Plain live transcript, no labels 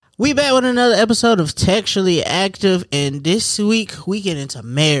We back with another episode of Textually Active, and this week we get into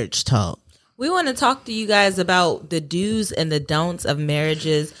marriage talk. We want to talk to you guys about the do's and the don'ts of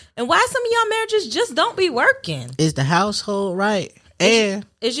marriages and why some of y'all marriages just don't be working. Is the household right? And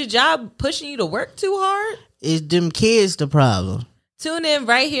is your job pushing you to work too hard? Is them kids the problem? Tune in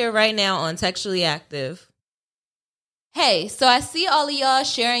right here, right now on Textually Active. Hey, so I see all of y'all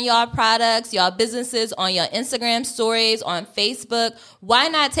sharing y'all products, y'all businesses on your Instagram stories, on Facebook. Why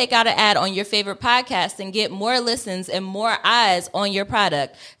not take out an ad on your favorite podcast and get more listens and more eyes on your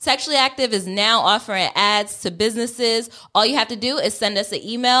product? Textually Active is now offering ads to businesses. All you have to do is send us an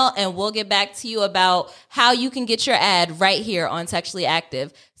email and we'll get back to you about how you can get your ad right here on Textually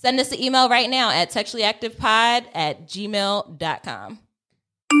Active. Send us an email right now at textuallyactivepod@gmail.com.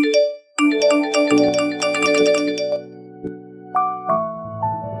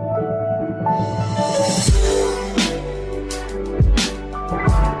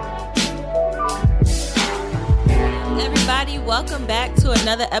 Welcome back to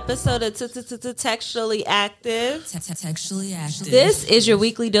another episode of Textually Active. Textually Active. This is your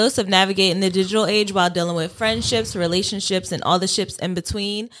weekly dose of navigating the digital age while dealing with friendships, relationships, and all the ships in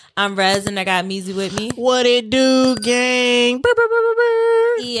between. I'm Rez, and I got Meezy with me. What it do, gang?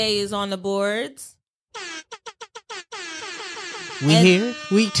 EA is on the boards. We here.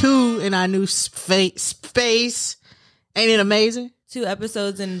 Week 2 in our new space. Ain't it amazing? 2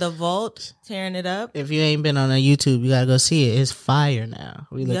 episodes in the vault, tearing it up. If you ain't been on our YouTube, you gotta go see it. It's fire now.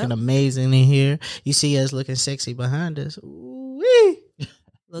 We looking amazing in here. You see us looking sexy behind us. Ooh-wee.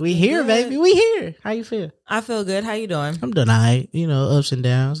 We here, baby. We here. How you feel? I feel good. How you doing? I'm doing all right. You know, ups and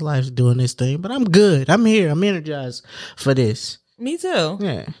downs. Life's doing this thing, but I'm good. I'm here. I'm energized for this. Me too.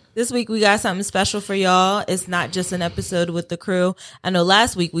 Yeah. This week we got something special for y'all. It's not just an episode with the crew. I know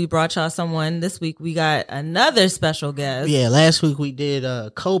last week we brought y'all someone. This week we got another special guest. Yeah, last week we did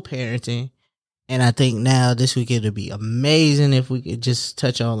co-parenting. And I think now this week it'll be amazing if we could just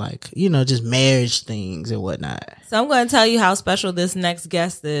touch on just marriage things and whatnot. So I'm going to tell you how special this next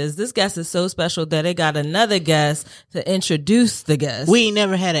guest is. This guest is so special that they got another guest to introduce the guest. We ain't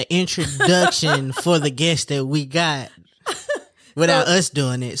never had an introduction for the guest that we got. Without us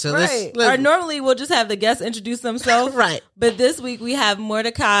doing it. So right. let's Or normally we'll just have the guests introduce themselves. Right. But this week we have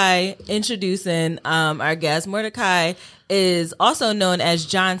Mordecai introducing our guest. Mordecai is also known as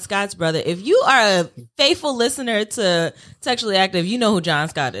John Scott's brother. If you are a faithful listener to Textually Active, you know who John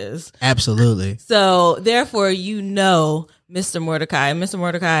Scott is. Absolutely. So therefore, you know Mr. Mordecai. Mr.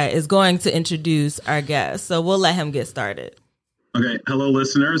 Mordecai is going to introduce our guest. So we'll let him get started. Okay. Hello,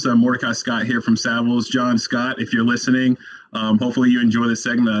 listeners. I'm Mordecai Scott here from Savills. John Scott, if you're listening, hopefully you enjoy this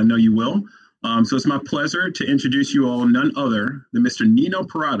segment. I know you will. So it's my pleasure to introduce you all none other than Mr. Nino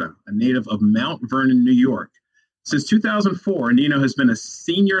Parada, a native of Mount Vernon, New York. Since 2004, Nino has been a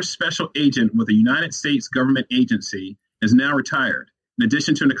senior special agent with a United States government agency and is now retired. In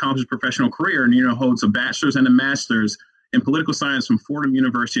addition to an accomplished professional career, Nino holds a bachelor's and a master's in political science from Fordham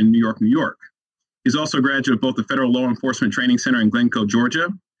University in New York, New York. He's also a graduate of both the Federal Law Enforcement Training Center in Glencoe,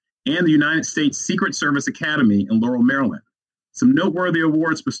 Georgia, and the United States Secret Service Academy in Laurel, Maryland. Some noteworthy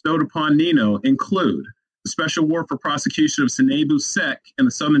awards bestowed upon Nino include the Special Award for Prosecution of Sinebu Sec in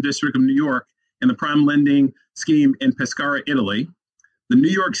the Southern District of New York and the Prime Lending Scheme in Pescara, Italy, the New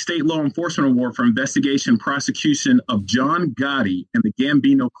York State Law Enforcement Award for Investigation and Prosecution of John Gotti and the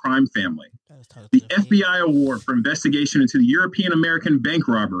Gambino crime family, the FBI Award for Investigation into the European American bank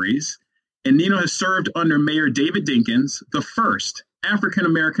robberies, and Nino has served under Mayor David Dinkins, the first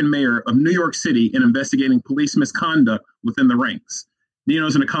African-American mayor of New York City, in investigating police misconduct within the ranks. Nino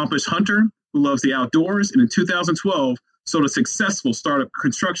is an accomplished hunter who loves the outdoors, and in 2012 sold a successful startup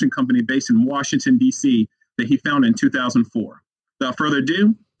construction company based in Washington, D.C. that he founded in 2004. Without further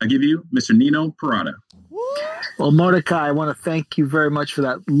ado, I give you Mr. Nino Parada. Well, Mordecai, I want to thank you very much for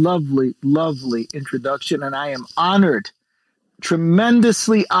that lovely, lovely introduction, and I am honored,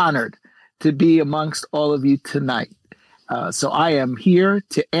 tremendously honored, to be amongst all of you tonight. So I am here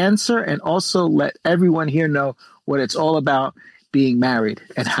to answer and also let everyone here know what it's all about being married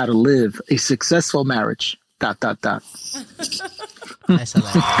and how to live a successful marriage. ... That's hilarious. That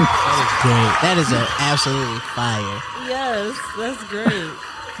is great. That is absolutely fire. Yes, that's great.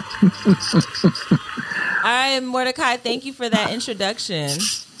 All right, Mordecai, thank you for that introduction.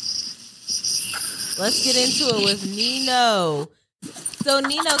 Let's get into it with Nino. So,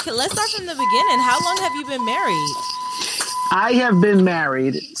 Nino, let's start from the beginning. How long have you been married? I have been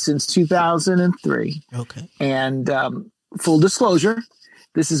married since 2003. Okay. And full disclosure,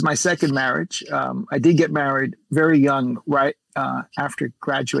 this is my second marriage. I did get married very young, right after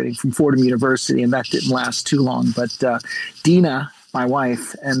graduating from Fordham University, and that didn't last too long. But Dina, my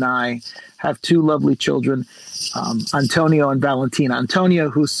wife, and I have two lovely children, Antonio and Valentina. Antonio,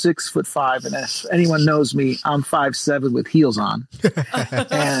 who's 6'5", and if anyone knows me, I'm 5'7" with heels on,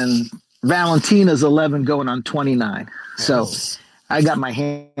 and Valentina's 11 going on 29. So I got my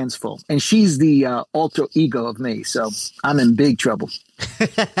hands full, and she's the alter ego of me. So I'm in big trouble.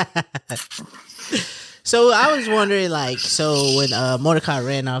 So I was wondering, like, so when Mordecai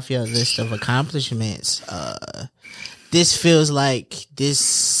ran off your list of accomplishments, this feels like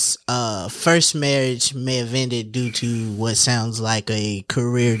this first marriage may have ended due to what sounds like a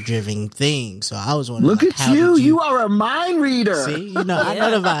career-driven thing. So I was wondering, look like, at you. You are a mind reader. See, you know, I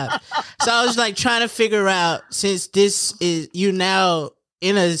know the vibe. So I was like trying to figure out, since this is you now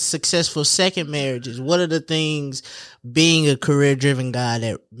in a successful second marriages, what are the things being a career-driven guy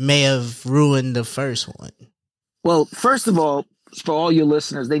that may have ruined the first one? Well, first of all, for all your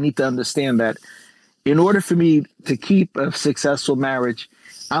listeners, they need to understand that in order for me to keep a successful marriage,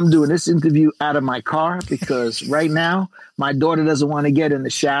 I'm doing this interview out of my car because right now my daughter doesn't want to get in the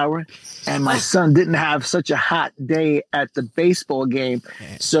shower and my son didn't have such a hot day at the baseball game.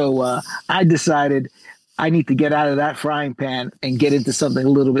 So I decided I need to get out of that frying pan and get into something a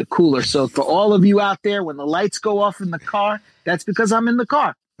little bit cooler. So for all of you out there, when the lights go off in the car, that's because I'm in the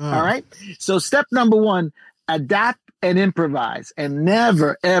car. All right. So step number one, adapt and improvise, and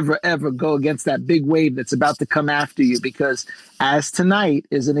never, ever, ever go against that big wave that's about to come after you. Because as tonight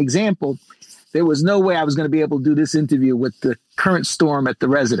is an example, there was no way I was going to be able to do this interview with the current storm at the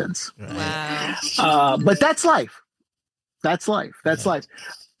residence. Wow. But that's life. That's life. That's life.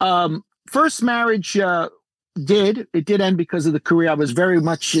 First marriage did end because of the career. I was very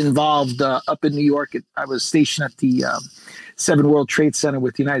much involved up in New York. I was stationed at the 7 World Trade Center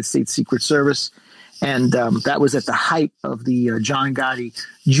with the United States Secret Service. And that was at the height of the John Gotti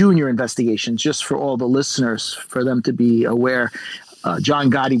Jr. investigation, just for all the listeners, for them to be aware. John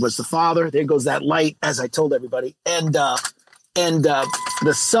Gotti was the father. There goes that light, as I told everybody. And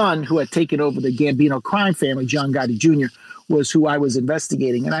the son who had taken over the Gambino crime family, John Gotti Jr., was who I was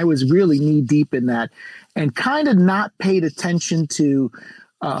investigating. And I was really knee deep in that and kind of not paid attention to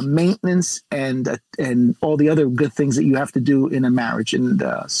maintenance and all the other good things that you have to do in a marriage. And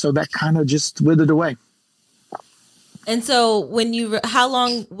so that kind of just withered away. And so how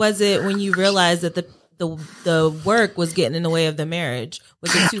long was it when you realized that the work was getting in the way of the marriage?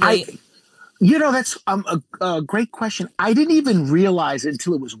 Was it too late? That's a great question. I didn't even realize it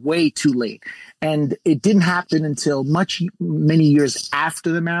until it was way too late. And it didn't happen until many years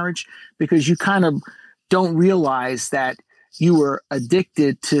after the marriage, because you kind of don't realize that you were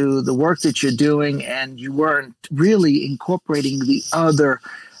addicted to the work that you're doing and you weren't really incorporating the other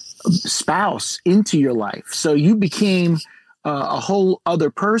spouse into your life. So you became a whole other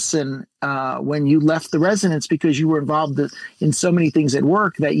person when you left the residence, because you were involved in so many things at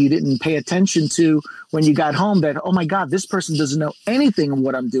work that you didn't pay attention to when you got home, that, oh my God, this person doesn't know anything of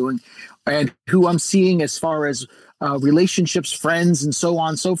what I'm doing and who I'm seeing as far as relationships, friends, and so on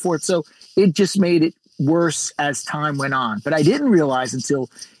and so forth. So it just made it worse as time went on. But I didn't realize until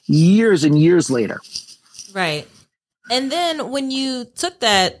years and years later. Right. And then when you took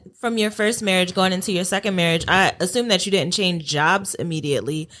that from your first marriage going into your second marriage, I assume that you didn't change jobs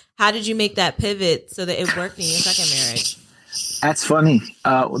immediately. How did you make that pivot so that it worked in your second marriage? That's funny.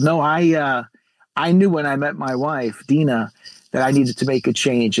 No, I knew when I met my wife, Dina, that I needed to make a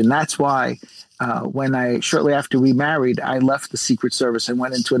change. And that's why shortly after we married, I left the Secret Service and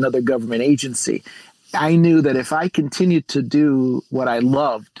went into another government agency. I knew that if I continued to do what I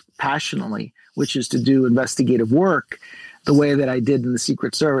loved passionately, which is to do investigative work the way that I did in the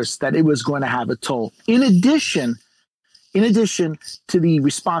Secret Service, that it was going to have a toll. In addition to the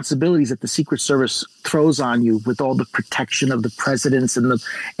responsibilities that the Secret Service throws on you with all the protection of the presidents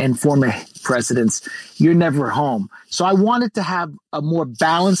and former presidents, you're never home. So I wanted to have a more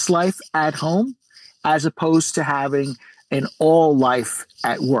balanced life at home as opposed to having an all life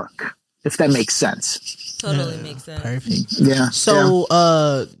at work, if that makes sense. Totally makes sense. Perfect. Yeah.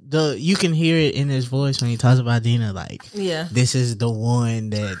 So you can hear it in his voice when he talks about Dina, like, this is the one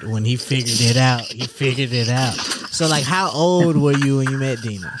that when he figured it out. So like, how old were you when you met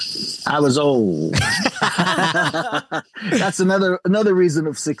Dina? I was old. That's another reason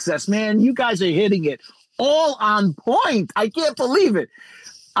of success. Man, you guys are hitting it all on point. I can't believe it.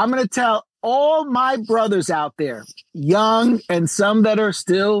 I'm going to tell all my brothers out there, young and some that are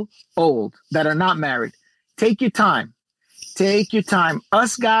still old, that are not married, take your time. Take your time.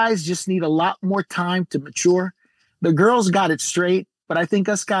 Us guys just need a lot more time to mature. The girls got it straight, but I think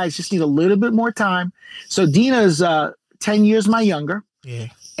us guys just need a little bit more time. So Dina's 10 years my younger. Yeah.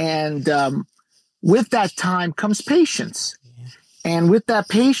 And with that time comes patience. And with that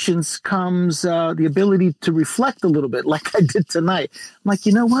patience comes the ability to reflect a little bit, like I did tonight. I'm like,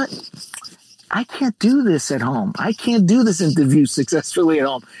 you know what? I can't do this at home. I can't do this interview successfully at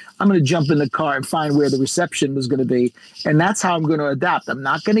home. I'm going to jump in the car and find where the reception was going to be. And that's how I'm going to adapt. I'm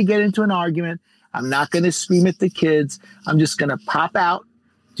not going to get into an argument. I'm not going to scream at the kids. I'm just going to pop out,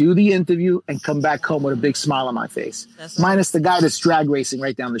 do the interview, and come back home with a big smile on my face. That's minus the guy that's drag racing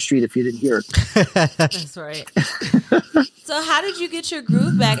right down the street if you didn't hear it. That's right. So how did you get your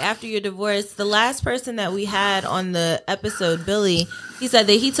groove back after your divorce? The last person that we had on the episode, Billy, he said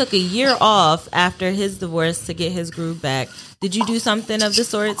that he took a year off after his divorce to get his groove back. Did you do something of the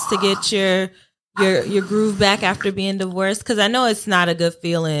sorts to get your groove back after being divorced? Because I know it's not a good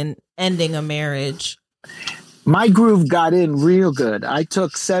feeling ending a marriage. My groove got in real good. I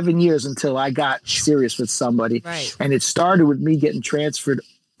took 7 years until I got serious with somebody. Right. And it started with me getting transferred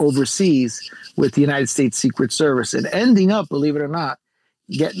overseas with the United States Secret Service and ending up, believe it or not,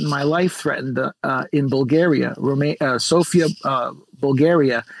 getting my life threatened in Bulgaria, Sofia,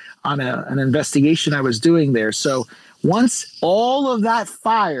 Bulgaria, on an investigation I was doing there. So once all of that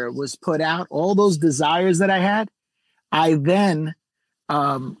fire was put out, all those desires that I had, I then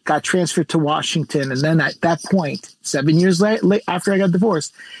got transferred to Washington. And then at that point, 7 years late after I got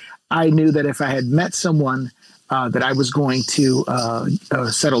divorced, I knew that if I had met someone that I was going to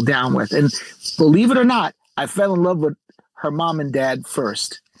settle down with. And believe it or not, I fell in love with her mom and dad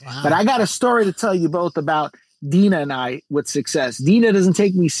first. Wow. But I got a story to tell you both about Dina and I with success. Dina doesn't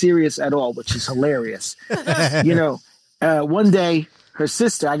take me serious at all, which is hilarious. One day, her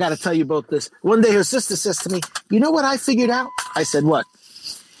sister, I got to tell you both this. One day her sister says to me, you know what I figured out? I said, what?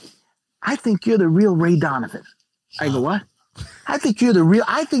 I think you're the real Ray Donovan. I go, what? I think you're the real,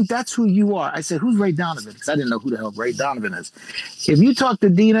 I think that's who you are. I said, who's Ray Donovan? Because I didn't know who the hell Ray Donovan is. If you talk to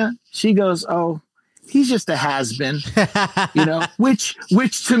Dina, she goes, oh, he's just a has-been, which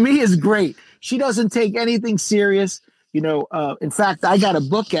to me is great. She doesn't take anything serious. In fact, I got a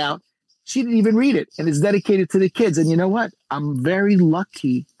book out. She didn't even read it, and it's dedicated to the kids. And you know what? I'm very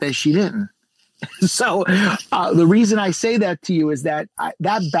lucky that she didn't. So the reason I say that to you is that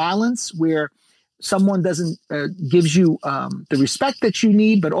that balance where someone doesn't gives you the respect that you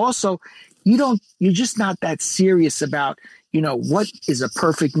need, but also you're just not that serious about, what is a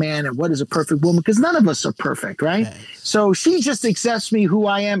perfect man and what is a perfect woman, because none of us are perfect, right? Yes. So she just accepts me who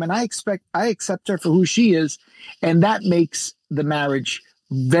I am, and I accept her for who she is, and that makes the marriage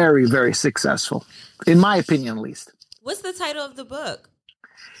very, very successful, in my opinion, at least. What's the title of the book?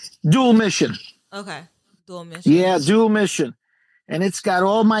 Dual Mission. Okay. Dual Mission. Yeah, Dual Mission. And it's got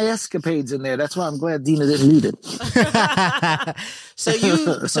all my escapades in there. That's why I'm glad Dina didn't read it.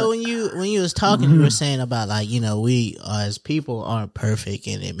 So when you was talking, you were saying about we as people aren't perfect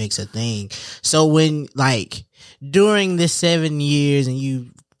and it makes a thing. So when during this 7 years and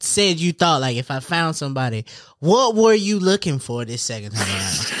you said you thought if I found somebody, what were you looking for this second time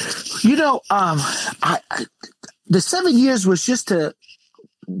around? The 7 years was just to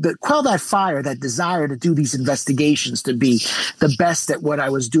quell that fire, that desire to do these investigations, to be the best at what I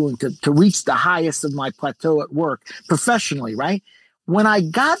was doing, to reach the highest of my plateau at work professionally, right? When I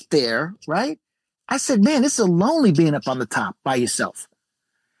got there, right, I said, man, it's so lonely being up on the top by yourself.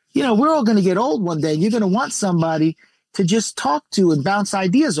 We're all going to get old one day. You're going to want somebody to just talk to and bounce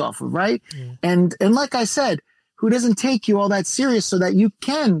ideas off of, right? Yeah. And like I said, who doesn't take you all that serious so that you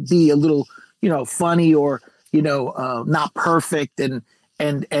can be a little, funny or, not perfect and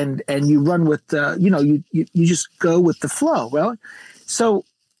you run with, you just go with the flow. Well, so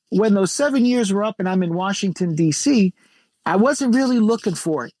when those 7 years were up and I'm in Washington, D.C., I wasn't really looking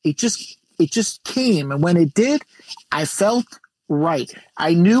for it. It just came. And when it did, I felt right.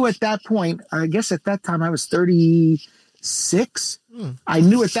 I knew at that point, I guess at that time I was 36. I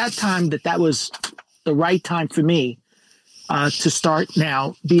knew at that time that was the right time for me to start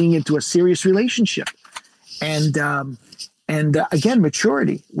now being into a serious relationship. And again,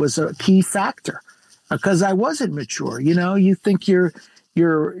 maturity was a key factor because I wasn't mature. You think you're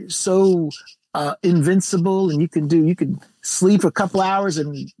so invincible and you can sleep a couple hours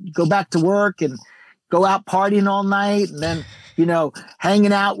and go back to work and go out partying all night and then,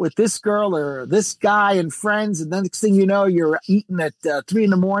 hanging out with this girl or this guy and friends. And then next thing you know, you're eating at 3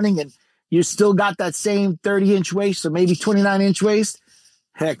 a.m. and you still got that same 30-inch waist or maybe 29-inch waist.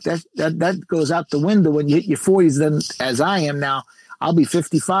 Heck, that goes out the window when you hit your 40s. Then, as I am now, I'll be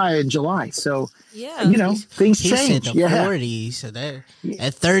 55 in July. So, things change. Said the 40s. So that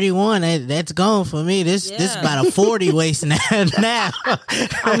at 31, that's gone for me. This about a 40 waist now.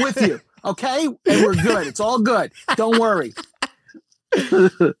 I'm with you. Okay, and we're good. It's all good. Don't worry.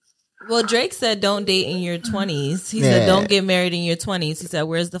 Well, Drake said don't date in your 20s. He said don't get married in your 20s. He said,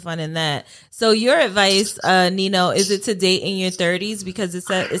 where's the fun in that? So your advice, Nino, is it to date in your 30s? Because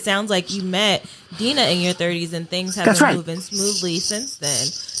it sounds like you met Dina in your 30s and things have been moving smoothly since then.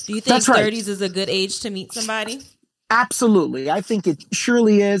 Do you think 30s is a good age to meet somebody? Absolutely. I think it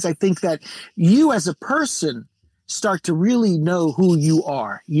surely is. I think that you as a person start to really know who you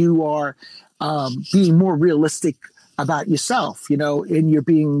are. You are being more realistic about yourself, and you're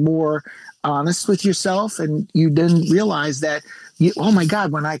being more honest with yourself. And you then realize that, oh my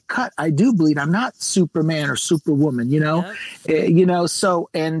God, when I cut, I do bleed. I'm not Superman or Superwoman, you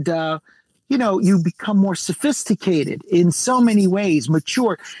become more sophisticated in so many ways,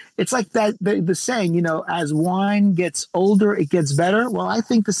 mature. It's like that, the saying, as wine gets older, it gets better. Well, I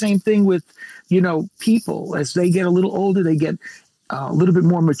think the same thing with, people. As they get a little older, they get a little bit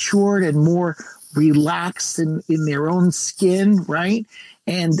more matured and more relaxed in their own skin, right?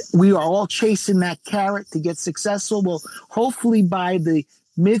 And we are all chasing that carrot to get successful. Well, hopefully by the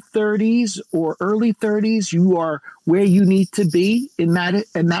mid 30s or early 30s, you are where you need to be in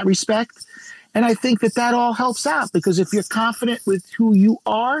that respect. And I think that all helps out, because if you're confident with who you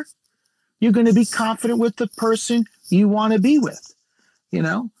are, you're going to be confident with the person you want to be with,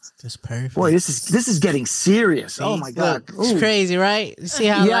 That's perfect. Boy, this is getting serious. Oh my God. It's crazy, right? You see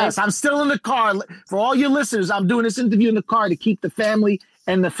how? Yes, I'm still in the car. For all your listeners, I'm doing this interview in the car to keep the family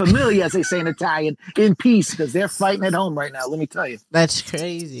and the familia, as they say in Italian, in peace, because they're fighting at home right now. Let me tell you. That's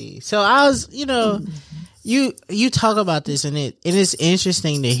crazy. So I was, you talk about this, and it's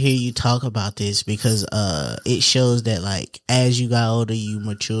interesting to hear you talk about this, because it shows that, like, as you got older, you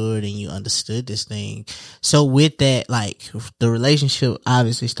matured and you understood this thing. So with that, like, the relationship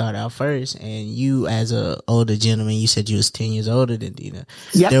obviously started out first, and you, as a older gentleman, you said you was 10 years older than Dina.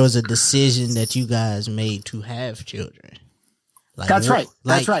 Yep. There was a decision that you guys made to have children. Like, That's right.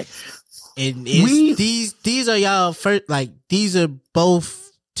 That's right. And these are y'all first, like, these are both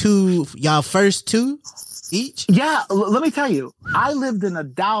y'all first two each? Yeah, let me tell you, I lived in a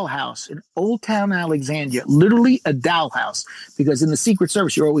dollhouse in Old Town Alexandria, literally a dollhouse, because in the Secret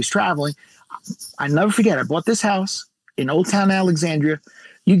Service, you're always traveling. I never forget, I bought this house in Old Town Alexandria.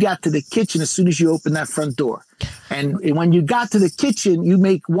 You got to the kitchen as soon as you open that front door. And when you got to the kitchen, you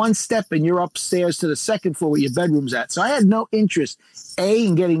make one step and you're upstairs to the second floor where your bedroom's at. So I had no interest, A,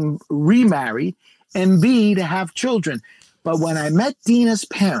 in getting remarried, and B, to have children. But when I met Dina's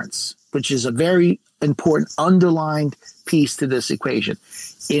parents, which is a very important underlined piece to this equation,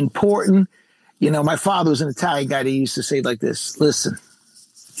 important, my father was an Italian guy that used to say it like this: listen,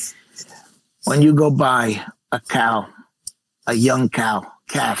 when you go buy a cow, a young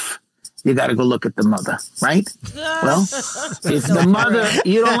calf, you got to go look at the mother, right? Well, if the mother,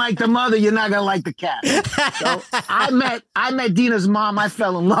 you don't like the mother, you're not going to like the calf. So I met Dina's mom. I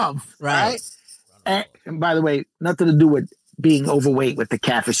fell in love, right? And by the way, nothing to do with being overweight with the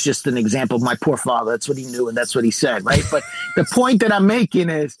calf. It's just an example of my poor father. That's what he knew, and that's what he said, right? But the point that I'm making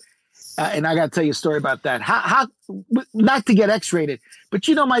is, and I got to tell you a story about that. How not to get X-rated, but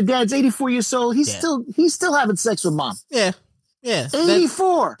my dad's 84 years old. He's still having sex with mom. Yeah. Yeah,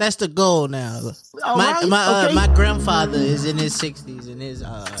 84. That's the goal now. My grandfather is in his 60s, and his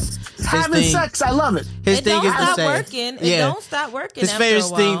having sex. I love it. His thing is to say, It don't stop working. His favorite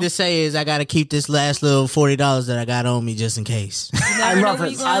thing to say is, "I got to keep this last little $40 that I got on me just in case." I love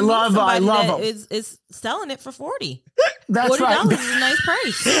it. I love it. Is selling it for $40. That's $40 right. is a nice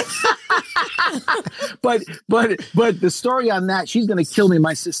price. But the story on that, she's going to kill me,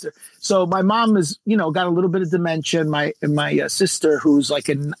 my sister. So my mom is, got a little bit of dementia, and my sister, who's like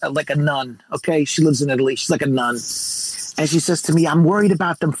a nun. Okay, she lives in Italy. She's like a nun, and she says to me, "I'm worried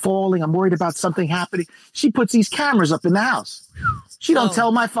about them falling. I'm worried about something happening." She puts these cameras up in the house. She don't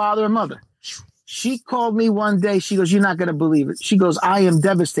tell my father or mother. She called me one day. She goes, "You're not going to believe it." She goes, "I am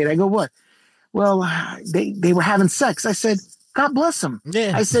devastated." I go, "What?" "Well, they were having sex." I said, "God bless them."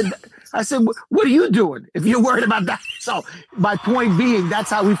 Yeah. I said, "What are you doing if you're worried about that?" So my point being, that's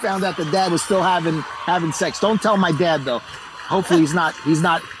how we found out that Dad was still having sex. Don't tell my dad, though. Hopefully he's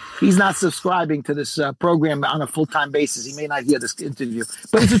not subscribing to this program on a full-time basis. He may not hear this interview,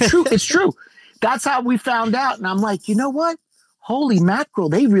 but it's true. That's how we found out. And I'm like, you know what? Holy mackerel.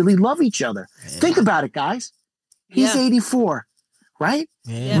 They really love each other. Yeah. Think about it, guys. He's 84, right?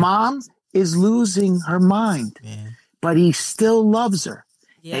 Yeah. Mom is losing her mind, but he still loves her.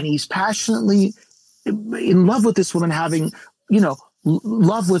 Yeah. And he's passionately in love with this woman, having,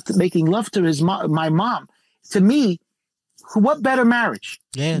 love with making love to my mom. To me, what better marriage?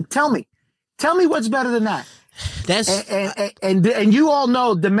 Yeah. Tell me what's better than that. That's and you all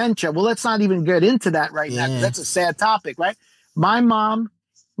know dementia. Well, let's not even get into that right now. That's a sad topic, right? My mom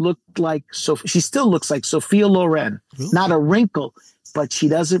looked like she still looks like Sophia Loren. Not a wrinkle, but she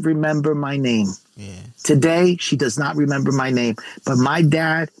doesn't remember my name. Yeah. Today, she does not remember my name. But my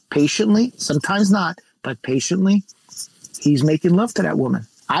dad, patiently, sometimes not, but patiently, he's making love to that woman.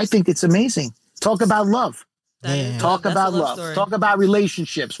 I think it's amazing. Talk about love. Yeah. Talk about love. Story. Talk about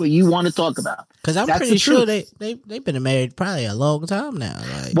relationships, what you want to talk about. Because I'm That's pretty the sure truth. they've been married probably a long time now.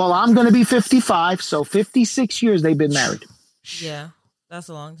 Like, Well, I'm going to be 55, so 56 years they've been married. Yeah, that's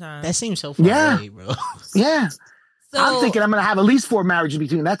a long time. that seems so far Yeah. away, bro. Yeah. So, I'm thinking I'm going to have at least 4 marriages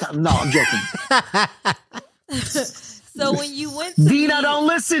between that time. No, I'm joking. so when you went to Dina, meet- don't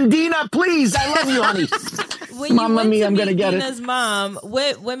listen. Dina, please. I love you, honey. when Mamma you went mia, to I'm gonna meet get it. Dina's mom,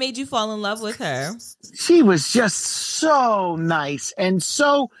 what made you fall in love with her? She was just so nice and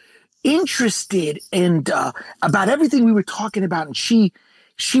so interested in about everything we were talking about. And she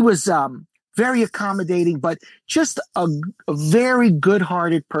was very accommodating, but just a very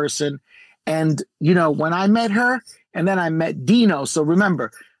good-hearted person. And, you know, when I met her and then I met Dino. So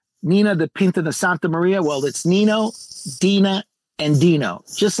remember, Nina the Pinta de Santa Maria. Well, it's Nino, Dina, and Dino,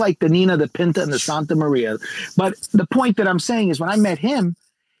 just like the Nina the Pinta and the Santa Maria. But the point that I'm saying is when I met him,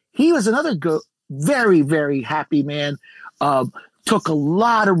 he was another very, very happy man. Took a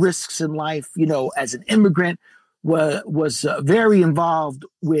lot of risks in life, you know, as an immigrant, was very involved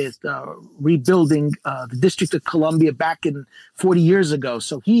with rebuilding the District of Columbia back in 40 years ago.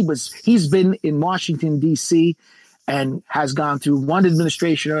 So he's been in Washington, D.C., and has gone through one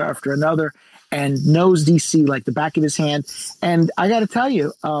administration after another and knows D.C. like the back of his hand. And I got to tell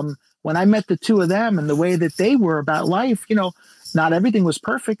you, when I met the two of them and the way that they were about life, you know, not everything was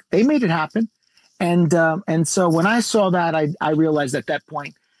perfect. They made it happen. And so when I saw that, I realized at that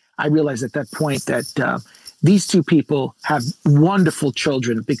point that these two people have wonderful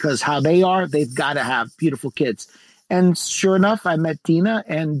children, because how they are, they've got to have beautiful kids. And sure enough, I met Dina,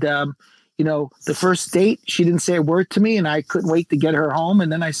 and you know, the first date, she didn't say a word to me, and I couldn't wait to get her home.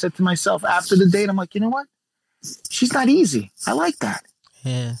 And then I said to myself after the date, I'm like, you know what? She's not easy. I like that.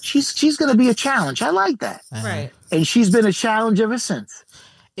 Yeah. She's going to be a challenge. I like that. Right. And she's been a challenge ever since.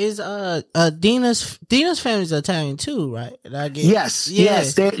 Is Dina's family's Italian too, right? Did I get Yes.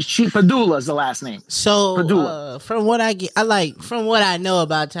 Padula is the last name. So Padula. from what I know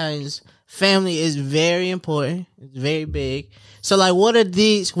about Italians, family is very important. It's very big. So like, what are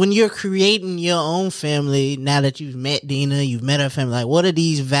these, when you're creating your own family, now that you've met Dina, you've met her family, like what are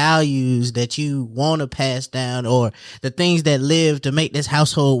these values that you want to pass down, or the things that live to make this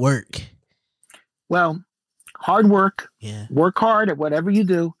household work? Well, hard work. Yeah. Work hard at whatever you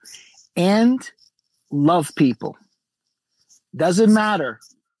do, and love people. Doesn't matter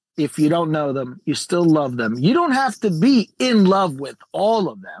if you don't know them, you still love them. You don't have to be in love with all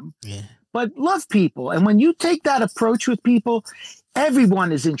of them. Yeah. But love people. And when you take that approach with people,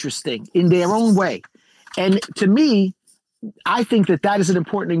 everyone is interesting in their own way. And to me, I think that is an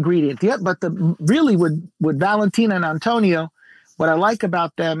important ingredient. Yeah, but really with Valentina and Antonio, what I like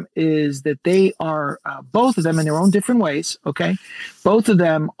about them is that they are, both of them in their own different ways, okay? Both of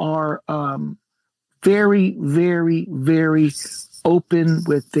them are very, very, very open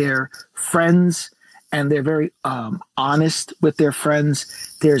with their friends, and they're very honest with their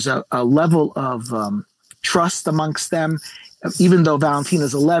friends. There's a level of trust amongst them. Even though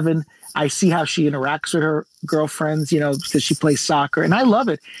Valentina's 11, I see how she interacts with her girlfriends, you know, because she plays soccer, and I love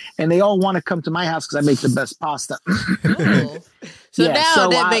it. And they all want to come to my house because I make the best pasta. So Yeah, now so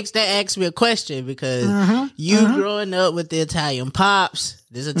that asks me a question, because growing up with the Italian pops,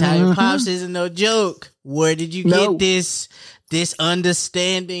 this Italian pops isn't no joke. Where did you get this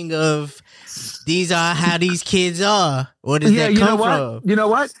understanding of these are how these kids are? Where does that come from? You know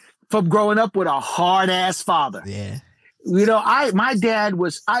what? From growing up with a hard ass father. Yeah. You know, my dad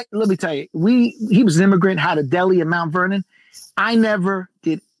was, let me tell you, he was an immigrant, had a deli in Mount Vernon. I never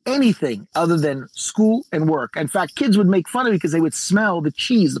did anything other than school and work. In fact, kids would make fun of me because they would smell the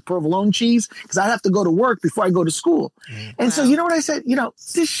cheese, the provolone cheese, because I'd have to go to work before I go to school. And so, you know what I said? You know,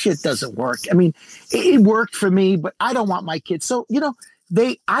 this shit doesn't work. I mean, it worked for me, but I don't want my kids. So, you know,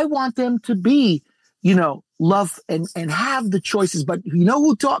 I want them to be, you know, love and have the choices. But you know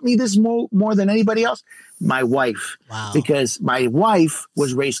who taught me this more than anybody else? My wife. Wow. Because my wife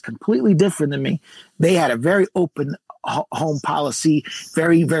was raised completely different than me. They had a very open home policy,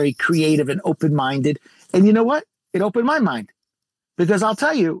 very, very creative and open-minded. And you know what? It opened my mind. Because I'll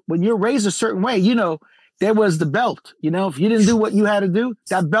tell you, when you're raised a certain way, you know, there was the belt. You know, if you didn't do what you had to do,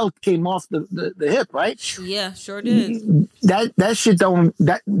 that belt came off the hip, right? Yeah, sure did. That shit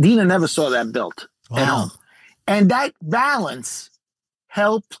Dina never saw that belt at home. And that balance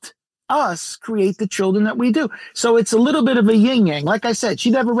helped us create the children that we do. So it's a little bit of a yin yang. Like I said, she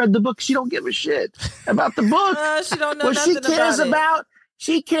never read the book. She don't give a shit about the book. She don't know what nothing she cares about it.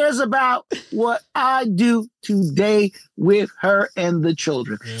 She cares about what I do today with her and the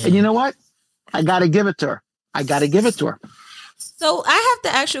children. Yeah. And you know what? I got to give it to her. So I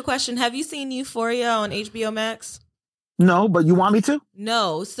have to ask you a question. Have you seen Euphoria on HBO Max? No, but you want me to?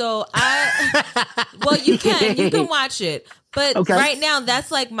 No. So well, you can watch it. But Okay. right now,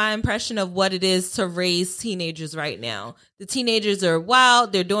 that's like my impression of what it is to raise teenagers right now. The teenagers are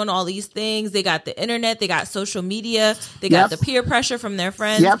wild. They're doing all these things. They got the internet. They got social media. They got the peer pressure from their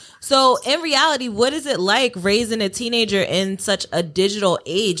friends. Yep. So in reality, what is it like raising a teenager in such a digital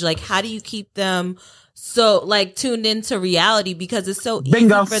age? Like, how do you keep them so like tuned into reality? Because it's so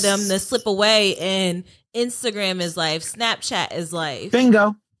Bingo. easy for them to slip away, and Instagram is life. Snapchat is life.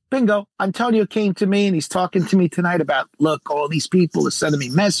 Bingo. Antonio came to me and he's talking to me tonight about, look, all these people are sending me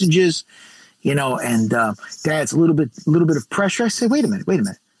messages, you know, and Dad's a little bit of pressure. I said, wait a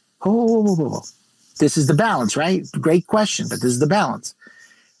minute. Oh. This is the balance, right? Great question, but this is the balance.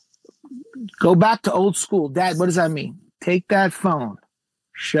 Go back to old school. Dad, what does that mean? Take that phone,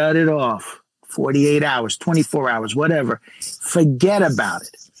 shut it off, 48 hours, 24 hours, whatever. Forget about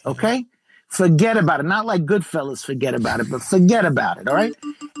it, okay? Forget about it. Not like Goodfellas forget about it, but forget about it, all right?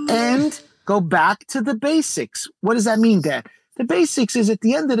 And go back to the basics. What does that mean, Dad? The basics is at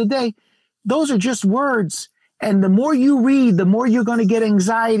the end of the day, those are just words. And the more you read, the more you're going to get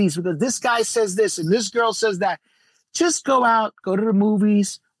anxieties because this guy says this and this girl says that. Just go out, go to the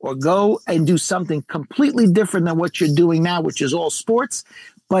movies, or go and do something completely different than what you're doing now, which is all sports.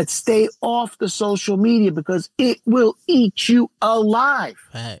 But stay off the social media because it will eat you alive.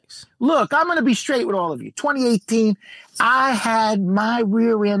 Facts. Look, I'm going to be straight with all of you. 2018, I had my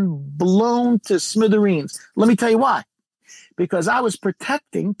rear end blown to smithereens. Let me tell you why. Because I was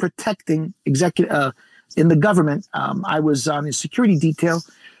protecting executive in the government. I was on a security detail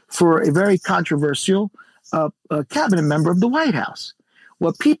for a very controversial cabinet member of the White House.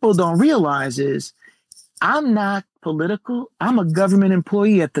 What people don't realize is I'm not political. I'm a government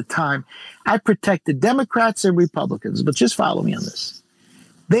employee at the time. I protected Democrats and Republicans, but just follow me on this.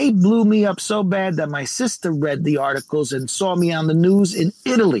 They blew me up so bad that my sister read the articles and saw me on the news in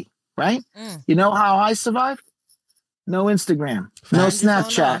Italy, right? You know how I survived? No Instagram, no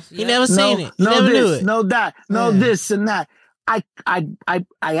Snapchat. He never seen it. He No never knew this, it. no that, no this and that. I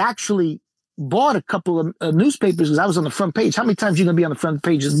actually bought a couple of newspapers because I was on the front page. How many times are you going to be on the front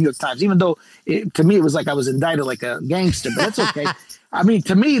page of the New York Times? Even though to me it was like I was indicted like a gangster, but that's okay. I mean,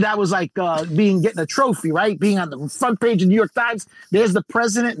 to me that was like getting a trophy, right? Being on the front page of the New York Times. There's the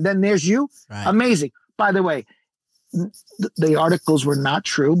president, and then there's you. Right. Amazing. By the way, the articles were not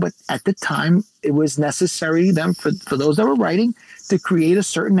true, but at the time it was necessary then for those that were writing to create a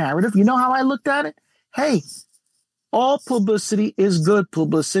certain narrative. You know how I looked at it? Hey, all publicity is good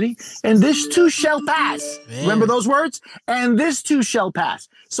publicity, and this too shall pass. Man. Remember those words? And this too shall pass.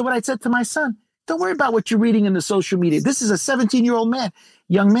 So what I said to my son, don't worry about what you're reading in the social media. This is a 17-year-old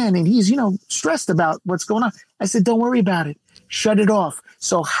young man, and he's, stressed about what's going on. I said, don't worry about it. Shut it off.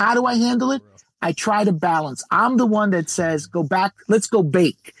 So how do I handle it? I try to balance. I'm the one that says, go back. Let's go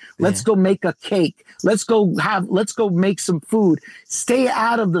bake. Let's go make a cake. Let's go make some food. Stay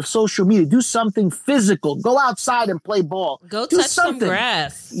out of the social media. Do something physical. Go outside and play ball. Go Do touch something. some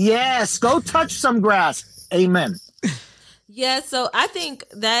grass. Yes. Go touch some grass. Amen. Yeah, so I think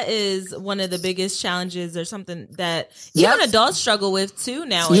that is one of the biggest challenges or something that even adults struggle with too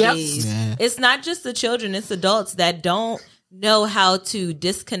nowadays. Yeah. It's not just the children, it's adults that don't know how to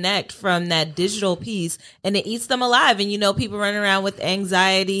disconnect from that digital piece, and it eats them alive. And people run around with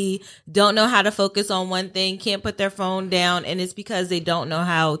anxiety, don't know how to focus on one thing, can't put their phone down, and it's because they don't know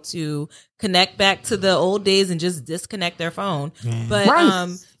how to connect back to the old days and just disconnect their phone. But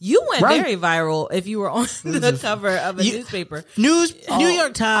you went very viral if you were on the cover of a newspaper. New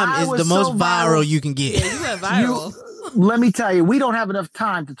York Times is the most viral you can get. Yeah, you went viral. Let me tell you, we don't have enough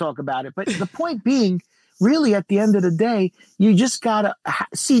time to talk about it, but the point being, really, at the end of the day, you just gotta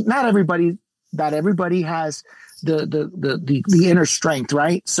see. Not everybody has the inner strength,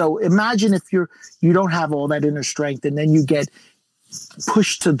 right? So imagine if you don't have all that inner strength, and then you get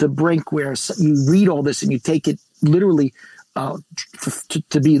pushed to the brink where you read all this and you take it literally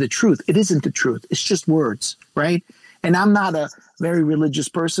to be the truth. It isn't the truth. It's just words, right? And I'm not a very religious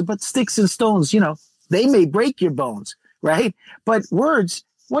person, but sticks and stones, they may break your bones, right? But words.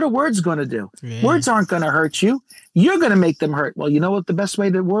 What are words going to do? Yeah. Words aren't going to hurt you. You're going to make them hurt. Well, you know what the best way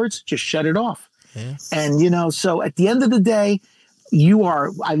to words? Just shut it off. Yeah. And, so at the end of the day,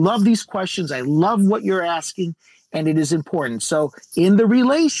 I love these questions. I love what you're asking, and it is important. So in the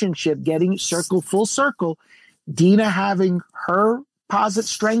relationship, getting full circle, Dina having her positive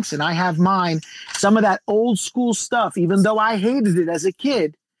strengths and I have mine, some of that old school stuff, even though I hated it as a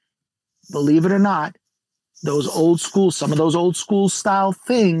kid, believe it or not, some of those old school style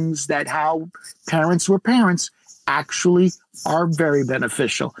things that how parents were parents actually are very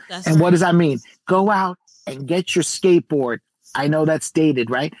beneficial. That's and right. What does that mean? Go out and get your skateboard. I know that's dated,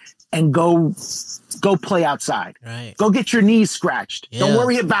 right? And go play outside. Right. Go get your knees scratched. Yeah. Don't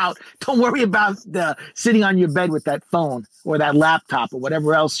worry about the sitting on your bed with that phone or that laptop or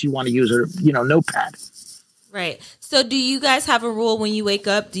whatever else you want to use, or notepad. Right. So do you guys have a rule when you wake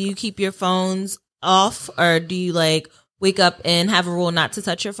up? Do you keep your phones off, or do you wake up and have a rule not to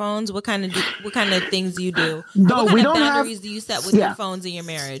touch your phones? What kind of things do you do? No, what kind we of don't boundaries have. do you set with your phones in your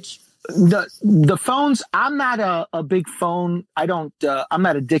marriage? The phones, I'm not a big phone. I'm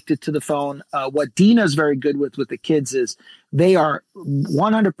not addicted to the phone. What Dina's very good with the kids is they are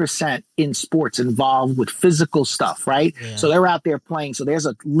 100% in sports, involved with physical stuff, right? Yeah. So they're out there playing. So there's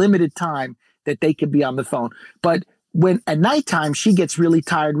a limited time that they could be on the phone. But when at nighttime, she gets really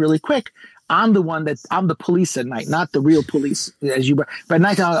tired really quick. I'm the police at night, not the real police but at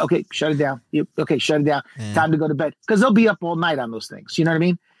nighttime, okay, shut it down. Shut it down. Yeah. Time to go to bed. Because they'll be up all night on those things. You know what I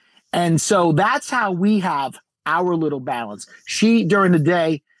mean? And so that's how we have our little balance. During the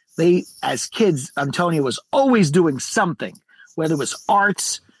day, as kids, Antonia was always doing something, whether it was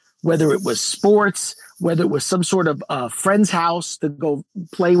arts, whether it was sports, whether it was some sort of friend's house to go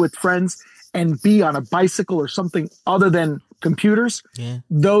play with friends and be on a bicycle or something other than computers. Yeah.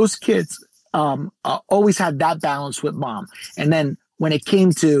 Those kids always had that balance with mom. And then when it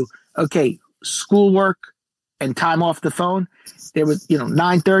came to, schoolwork and time off the phone, there was,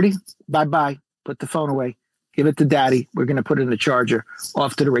 9:30, bye-bye, put the phone away, give it to daddy. We're going to put it in the charger,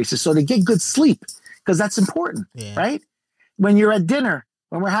 off to the races. So they get good sleep, because that's important, right? When you're at dinner,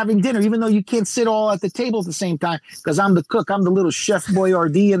 when we're having dinner, even though you can't sit all at the table at the same time, because I'm the cook, I'm the little Chef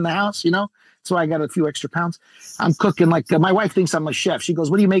Boyardee in the house, That's why I got a few extra pounds. I'm cooking my wife thinks I'm a chef. She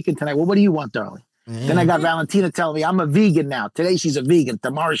goes, "What are you making tonight?" "Well, what do you want, darling?" Yeah. Then I got Valentina telling me I'm a vegan now. Today she's a vegan.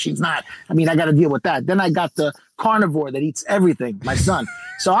 Tomorrow she's not. I got to deal with that. Then I got the carnivore that eats everything, my son.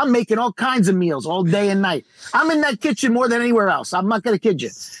 So I'm making all kinds of meals all day and night. I'm in that kitchen more than anywhere else. I'm not going to kid you.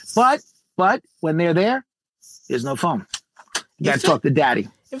 But when they're there, there's no phone. You got to talk to daddy.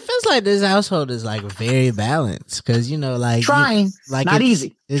 It feels like this household is very balanced, because trying, not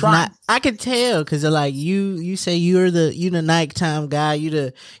easy. It's trying. not. I can tell, because you say you're the nighttime guy, you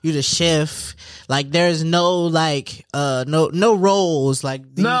the chef. There's no no roles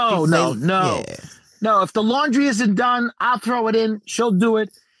No. Yeah. No, if the laundry isn't done, I'll throw it in. She'll do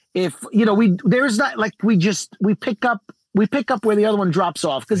it. If there's not we pick up where the other one drops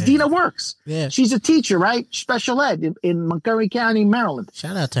off, because Dina works. Yeah. She's a teacher, right? Special ed in Montgomery County, Maryland.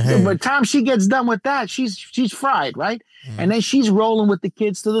 Shout out to her. By the time she gets done with that, she's fried, right? Yeah. And then she's rolling with the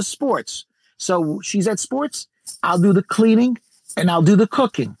kids to the sports. So she's at sports. I'll do the cleaning and I'll do the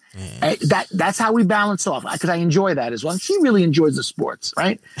cooking. Yeah. That's how we balance off, because I enjoy that as well. She really enjoys the sports,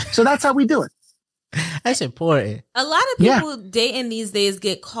 right? So that's how we do it. That's important. A lot of people dating these days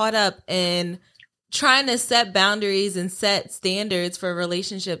get caught up in trying to set boundaries and set standards for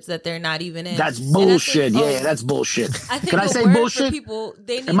relationships that they're not even in. That's bullshit. That's bullshit. Can I say bullshit?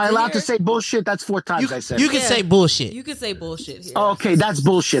 Am I allowed to say bullshit? That's 4 times I said. You can say bullshit. You can say bullshit here. Okay, that's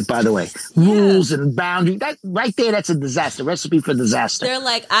bullshit, by the way. Rules and boundaries. That right there, that's a disaster. Recipe for disaster. They're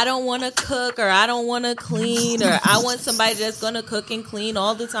like, I don't want to cook, or I don't want to clean, or I want somebody that's going to cook and clean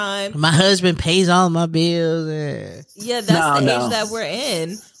all the time. My husband pays all my bills. Yeah, that's the age that we're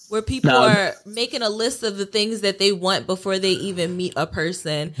in, where people are making a list of the things that they want before they even meet a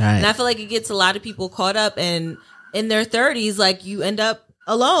person. Right. And I feel like it gets a lot of people caught up in their 30s. You end up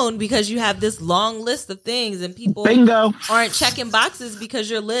alone because you have this long list of things, and people aren't checking boxes because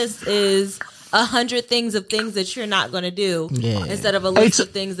your list is 100 things that you're not going to do instead of a list of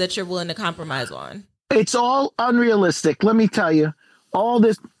things that you're willing to compromise on. It's all unrealistic. Let me tell you, all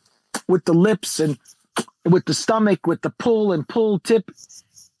this with the lips and with the stomach, with the pull and pull tip.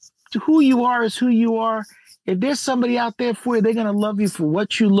 Who you are is who you are. If there's somebody out there for you, they're going to love you for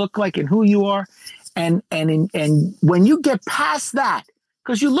what you look like and who you are. And when you get past that,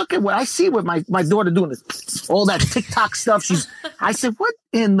 because you look at what I see with my daughter doing this, all that TikTok stuff. I said, what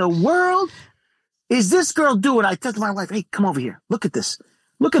in the world is this girl doing? I said to my wife, hey, come over here. Look at this.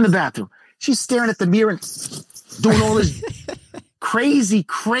 Look in the bathroom. She's staring at the mirror and doing all this crazy,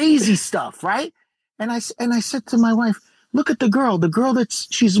 crazy stuff, right? And I said to my wife, look at the girl. The girl that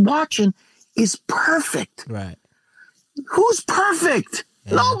she's watching is perfect. Right. Who's perfect?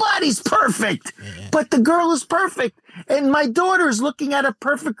 Yeah. Nobody's perfect. Yeah. But the girl is perfect. And my daughter is looking at a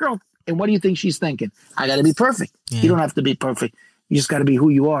perfect girl. And what do you think she's thinking? I got to be perfect. Yeah. You don't have to be perfect. You just got to be who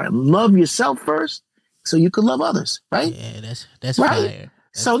you are and love yourself first so you can love others, right? Yeah, that's Right? fire.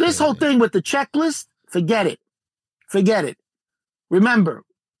 That's So this whole thing with the checklist, forget it. Forget it. Remember,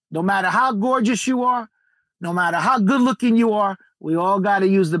 no matter how gorgeous you are, no matter how good looking you are, we all got to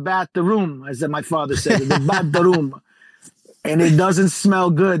use the bathroom, as my father said, the bathroom. And it doesn't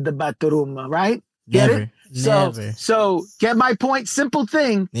smell good, the bathroom, right? Get Never. it? Never. So get my point. Simple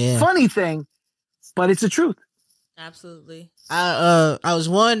thing, Yeah. funny thing, but it's the truth. Absolutely. I was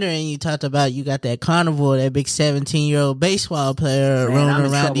wondering, you talked about you got that carnivore, that big 17-year-old baseball player Man,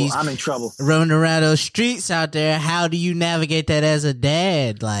 roaming I'm in trouble. running around those streets out there. How do you navigate that as a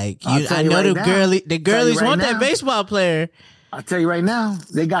dad? Like, I know the girlies want that baseball player. I'll tell you right now,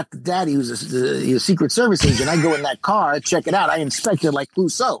 they got the daddy who's a Secret Service agent. I go in that car, I check it out. I inspect it like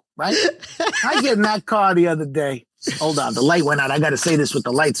Clouseau, right? I get in that car the other day. Hold on, the light went out. I got to say this with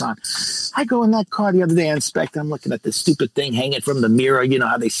the lights on. I go in that car the other day, I inspect. I'm looking at this stupid thing hanging from the mirror. You know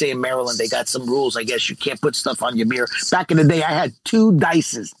how they say in Maryland, they got some rules. I guess you can't put stuff on your mirror. Back in the day, I had 2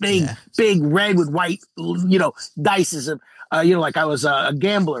 dices, big red with white, dices. Like I was a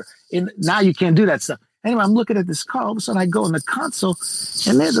gambler. Now you can't do that stuff. Anyway, I'm looking at this car. All of a sudden, I go in the console,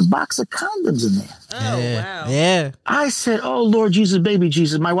 and there's a box of condoms in there. Oh, wow. Yeah. I said, "Oh, Lord Jesus, baby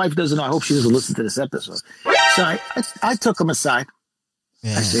Jesus." My wife doesn't know. I hope she doesn't listen to this episode. So I took him aside.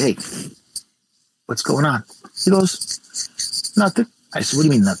 Yeah. I said, "Hey, what's going on?" He goes, "Nothing." I said, "What do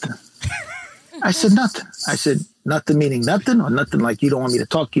you mean nothing?" I said, "Nothing." I said, "Nothing meaning nothing, or nothing like you don't want me to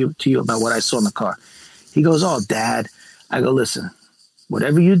talk to you about what I saw in the car?" He goes, "Oh, Dad." I go, "Listen,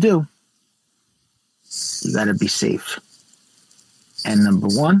 whatever you do, you got to be safe. And number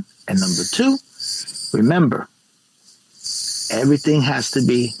 1, and number 2, remember, everything has to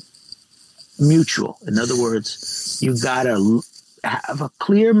be mutual. In other words, you got to have a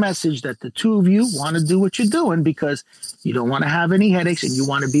clear message that the two of you want to do what you're doing because you don't want to have any headaches and you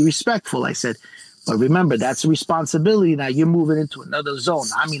want to be respectful." I said, "But remember, that's a responsibility. Now you're moving into another zone."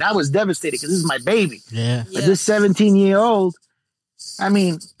 I mean, I was devastated because this is my baby. Yeah. But this 17-year-old, I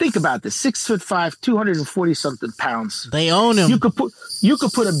mean, think about this: 6'5", 240 something pounds. They own him. You could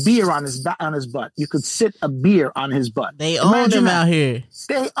put a beer on his butt. You could sit a beer on his butt. They own him out here.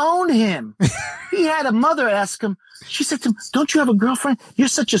 They own him. He had a mother ask him. She said to him, "Don't you have a girlfriend? You're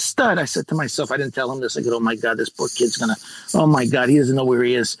such a stud." I said to myself, I didn't tell him this. I go, "Oh my God, this poor kid's oh my God, he doesn't know where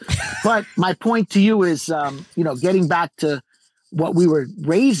he is." But my point to you is, getting back to what we were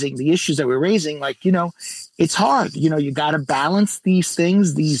raising, the issues that we're raising, it's hard. You got to balance these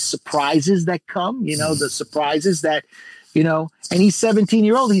things, these surprises that come, the surprises that, and he's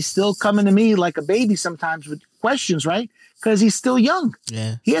 17-year-old. He's still coming to me like a baby sometimes with questions, right? Because he's still young.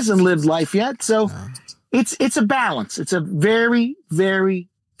 Yeah. He hasn't lived life yet. So it's a balance. It's a very, very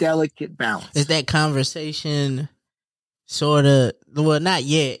delicate balance. Is that conversation sort of, well, not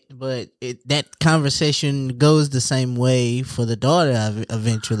yet, but that conversation goes the same way for the daughter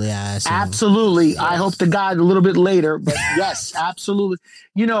eventually, I assume. Absolutely. I hope to God a little bit later, but yes, absolutely.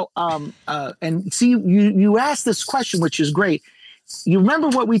 And see, you asked this question, which is great. You remember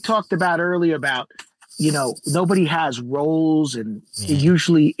what we talked about earlier about, nobody has roles and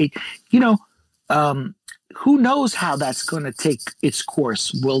usually, who knows how that's going to take its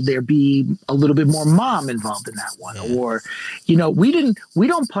course? Will there be a little bit more mom involved in that one? Yeah. Or, we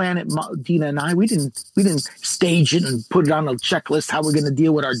don't plan it, Dina and I, we didn't stage it and put it on a checklist, how we're going to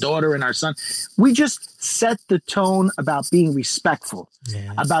deal with our daughter and our son. We just set the tone about being respectful,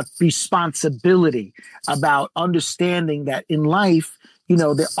 about responsibility, about understanding that in life,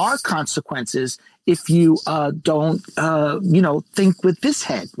 there are consequences if you don't, think with this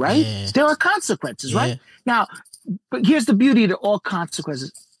head, right? Yeah. There are consequences, right? Now, but here's the beauty of all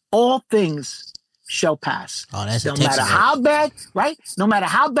consequences. All things shall pass. Oh, that's no matter how bad, right? No matter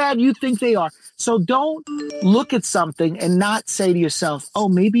how bad you think they are. So don't look at something and not say to yourself, "Oh,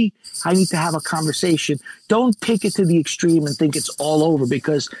 maybe I need to have a conversation." Don't take it to the extreme and think it's all over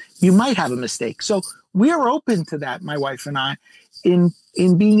because you might have a mistake. So we are open to that, my wife and I, in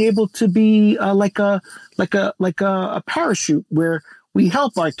being able to be like a parachute where we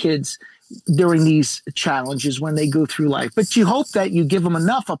help our kids during these challenges when they go through life. But you hope that you give them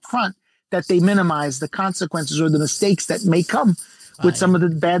enough up front that they minimize the consequences or the mistakes that may come with some of the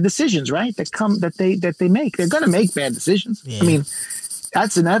bad decisions, right? That they make. They're going to make bad decisions. Yeah. I mean,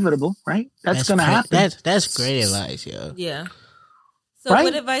 that's inevitable, right? That's going to happen. That's great advice, yo. Yeah. So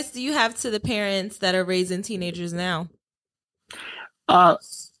what advice do you have to the parents that are raising teenagers now? I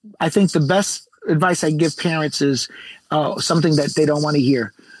think the best advice I give parents is something that they don't want to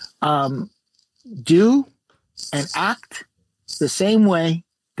hear. Do and act the same way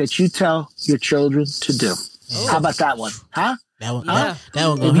that you tell your children to do. How about that one? Huh? That one, Yeah. that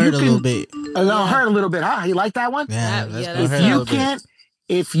one gonna hurt a little bit. It'll hurt a little bit, huh? You like that one? Yeah, Yeah, that's that's gonna hurt a If you little bit.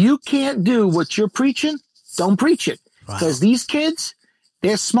 if you can't do what you're preaching, don't preach it. Wow. Because these kids,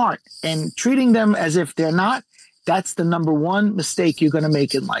 they're smart, and treating them as if they're not, that's the number one mistake you're going to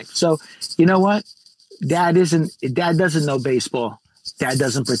make in life. So, you know what? Dad doesn't know baseball. Dad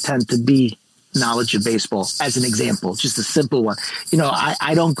doesn't pretend to be knowledge of baseball, as an example, just a simple one.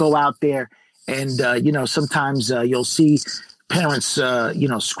 I don't go out there and, sometimes you'll see parents,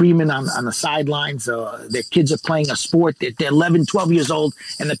 screaming on the sidelines. Their kids are playing a sport. They're 11, 12 years old,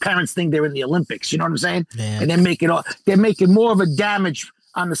 and the parents think they're in the Olympics. You know what I'm saying? Yeah. And they're making more of a damage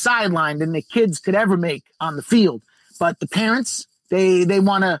on the sideline than the kids could ever make on the field. But the parents, they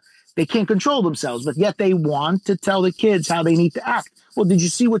can't control themselves, but yet they want to tell the kids how they need to act. Well, did you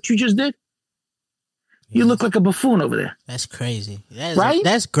see what you just did? You look like a buffoon over there. That's crazy. Right?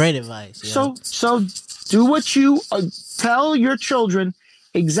 That's great advice. Yo. So do what you tell your children,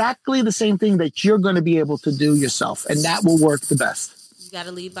 exactly the same thing that you're going to be able to do yourself, and that will work the best. You got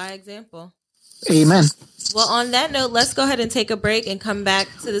to lead by example. Amen. Well, on that note, let's go ahead and take a break and come back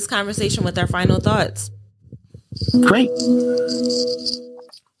to this conversation with our final thoughts. Great.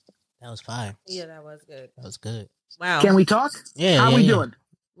 That was fine. Yeah, that was good. That was good. Wow. Can we talk? Yeah. How yeah, we yeah. doing?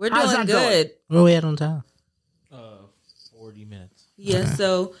 We're How's doing that going? good. Where we at on time? 40 minutes. Yeah,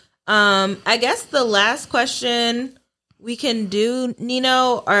 so I guess the last question we can do,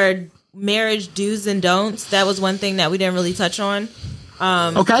 Nino, are marriage do's and don'ts. That was one thing that we didn't really touch on.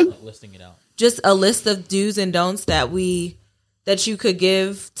 Okay. Listing it out. Just a list of do's and don'ts that you could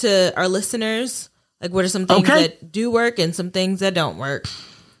give to our listeners. Like, what are some things Okay. that do work and some things that don't work?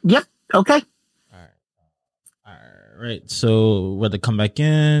 Yep. Okay. All right. So we're to come back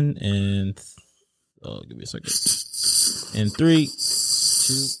in and give me a second. In 3,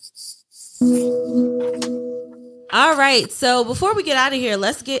 2. All right. So before we get out of here,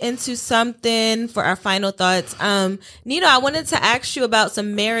 let's get into something for our final thoughts. Nino, I wanted to ask you about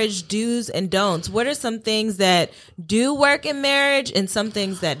some marriage do's and don'ts. What are some things that do work in marriage and some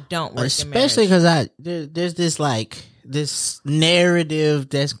things that don't work Especially in marriage? because there's this narrative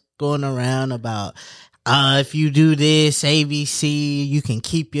that's going around about if you do this ABC, you can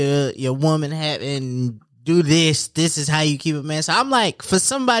keep your woman happy, and do this is how you keep it, man. So I'm like, for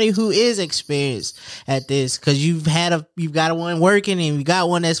somebody who is experienced at this, because you've got one working and you got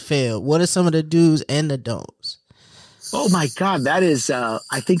one that's failed, what are some of the do's and the don'ts? Oh my God, that is,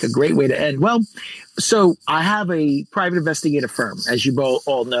 I think, a great way to end. Well, so I have a private investigative firm, as you both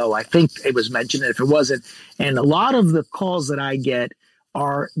all know. I think it was mentioned, if it wasn't, and a lot of the calls that I get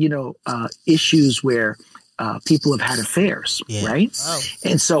are, issues where people have had affairs, Yeah. right? Oh.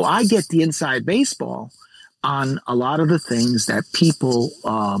 And so I get the inside baseball on a lot of the things that people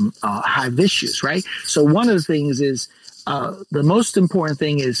have issues, right? So one of the things is the most important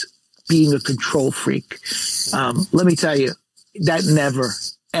thing is being a control freak. Let me tell you, that never,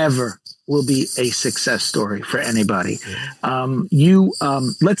 ever will be a success story for anybody.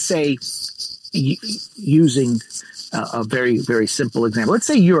 Let's say, using a very, very simple example, let's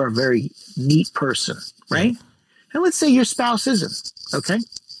say you're a very neat person, right? And let's say your spouse isn't, okay?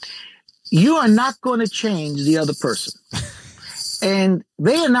 You are not going to change the other person. And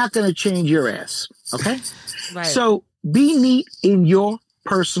they are not going to change your ass, okay? Right. So be neat in your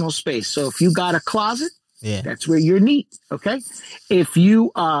personal space. So if you got a closet, Yeah. that's where you're neat, okay? If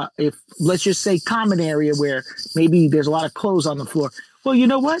let's just say common area where maybe there's a lot of clothes on the floor, well, you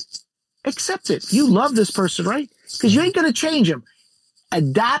know what? Accept it. You love this person, right? Because you ain't going to change them.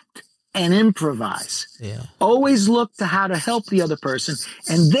 Adapt and improvise. Yeah. Always look to how to help the other person,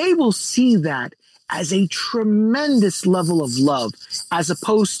 and they will see that as a tremendous level of love, as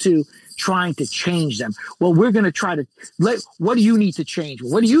opposed to trying to change them. Well, we're going to try to what do you need to change?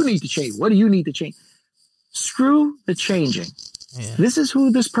 What do you need to change? What do you need to change? Screw the changing. Yeah. This is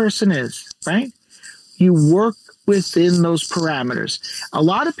who this person is, right? You work within those parameters. A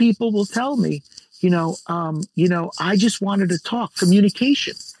lot of people will tell me, I just wanted to talk.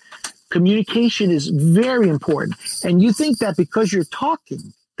 Communication. Communication is very important. And you think that because you're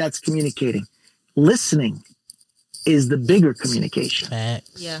talking, that's communicating. Listening is the bigger communication.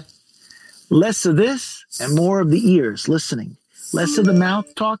 Facts. Yeah. Less of this and more of the ears listening. Less of the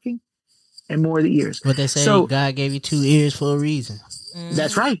mouth talking and more of the ears. What they say, So- God gave you 2 ears for a reason.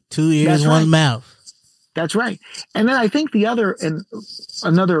 That's right. 2 ears, That's one right. mouth. That's right. And then I think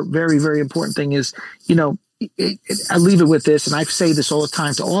another very, very important thing is, I leave it with this, and I say this all the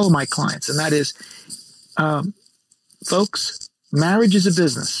time to all of my clients, and that is, folks, marriage is a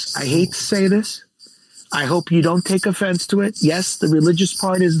business. I hate to say this. I hope you don't take offense to it. Yes, the religious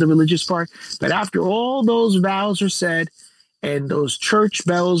part is the religious part. But after all those vows are said and those church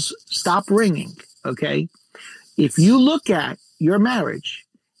bells stop ringing, okay, if you look at your marriage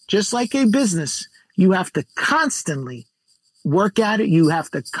just like a business, you have to constantly work at it. You have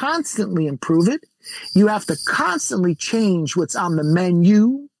to constantly improve it. You have to constantly change what's on the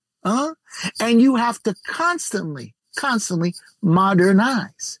menu. And you have to constantly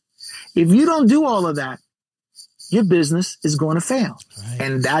modernize. If you don't do all of that, your business is going to fail. Right.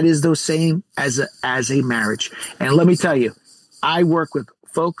 And that is the same as a marriage. And let me tell you, I work with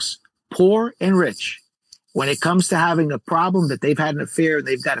folks, poor and rich. When it comes to having a problem that they've had an affair and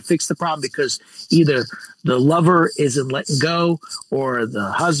they've got to fix the problem because either the lover isn't letting go or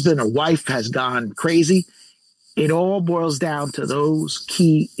the husband or wife has gone crazy, it all boils down to those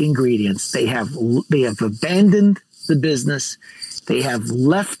key ingredients. They have abandoned the business. They have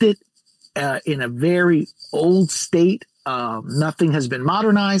left it in a very old state. Nothing has been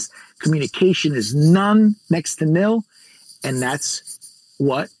modernized. Communication is next to nil. And that's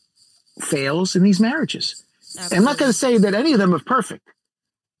what fails in these marriages. Absolutely. I'm not going to say that any of them are perfect.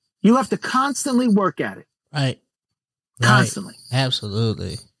 You have to constantly work at it. Right. Constantly.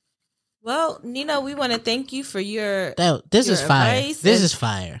 Absolutely. Well, Nino, we want to thank you for your this is fire. This is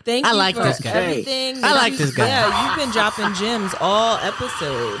fire. Thank you. I like for this guy. Everything I like this guy. Yeah, you've been dropping gems all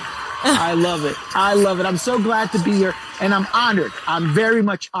episode. I love it. I'm so glad to be here, and I'm honored. I'm very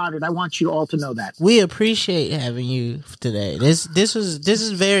much honored. I want you all to know that. We appreciate having you today. This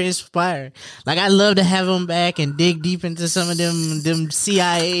is very inspiring. Like, I love to have him back and dig deep into some of them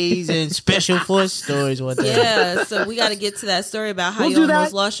CIAs and special force stories. Yeah, so we got to get to that story about how you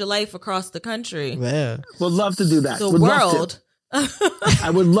almost lost your life across the country. Yeah, would love to do that. The world.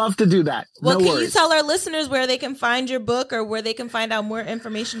 I would love to do that. Well, can you tell our listeners where they can find your book or where they can find out more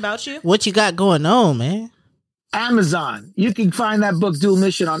information about you? What you got going on, man? Amazon. You can find that book, Dual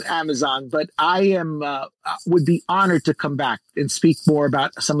Mission, on Amazon. But I would be honored to come back and speak more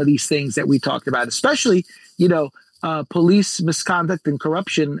about some of these things that we talked about, especially, police misconduct and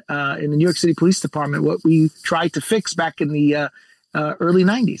corruption in the New York City Police Department, what we tried to fix back in the early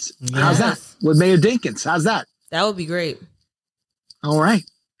 90s. Yes. How's that? With Mayor Dinkins. How's that? That would be great. All right.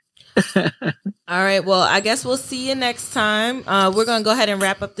 All right. Well, I guess we'll see you next time. We're going to go ahead and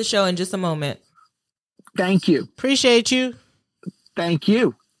wrap up the show in just a moment. Thank you. Appreciate you. Thank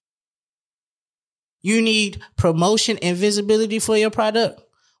you. You need promotion and visibility for your product?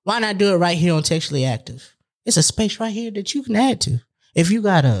 Why not do it right here on Textually Active? It's a space right here that you can add to. If you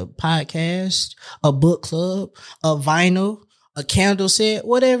got a podcast, a book club, a vinyl, a candle set,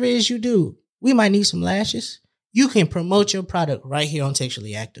 whatever it is you do, we might need some lashes. You can promote your product right here on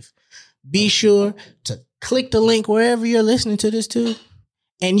Textually Active. Be sure to click the link wherever you're listening to this to,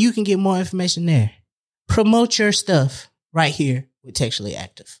 and you can get more information there. Promote your stuff right here with Textually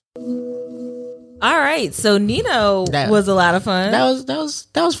Active. All right, so Nino was a lot of fun. That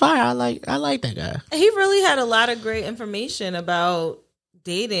was fire. I like that guy. He really had a lot of great information about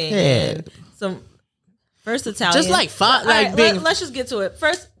dating and some first Italian. Just like fun, like right, being. Let's just get to it.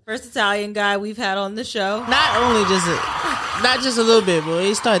 First Italian guy we've had on the show. Not just a little bit, but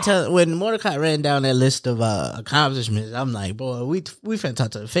he started telling when Mordecai ran down that list of accomplishments. I'm like, boy, we finna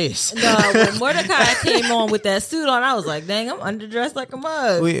talk to the face. No, when Mordecai came on with that suit on, I was like, dang, I'm underdressed like a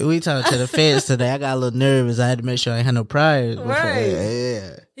mug. We talked to the feds today. I got a little nervous. I had to make sure I ain't had no priors. Right.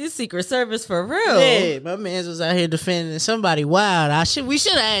 Yeah. He's Secret Service for real. Yeah, my man was out here defending somebody wild. We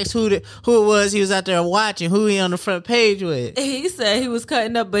should have asked who it was he was out there watching, who he on the front page with. He said he was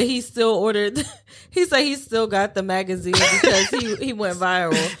cutting up, but he still ordered. He said he still got the magazine because he went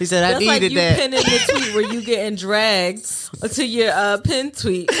viral. He said I needed that. That's like you pinning the tweet where you getting dragged to your pin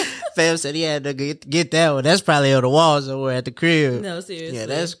tweet. Fam said he had to get that one. That's probably on the wall somewhere at the crib. No, seriously. Yeah,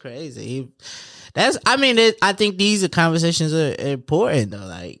 that's crazy. I think these conversations are important though.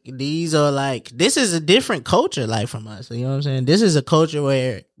 Like these are this is a different culture like from us. You know what I'm saying? This is a culture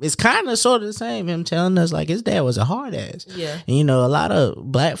where it's kind of sort of the same. Him telling us like his dad was a hard ass. Yeah. And a lot of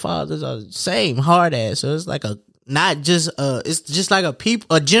black fathers are the same hard ass. So it's like it's just like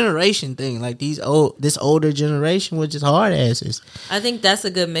a generation thing. Like this older generation was just hard asses. I think that's a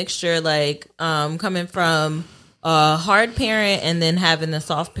good mixture. Like coming from a hard parent and then having a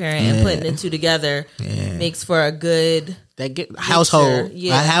soft parent and putting the two together makes for a good household.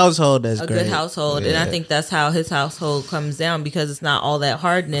 Yeah. A household that's a great. good household. And I think that's how his household comes down because it's not all that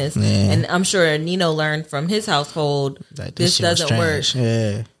hardness. And I'm sure Nino learned from his household this doesn't work.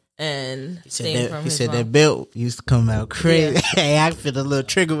 Yeah. and He staying said, from that, he his said mom. that belt used to come out crazy. Hey, I feel a little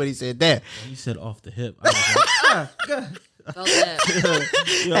trigger when he said that. He said off the hip. I was like, God. Felt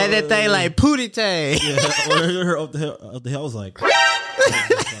that. Yo, And that thing like Pootie Tang. Yeah, when I heard her off the hip, I was like,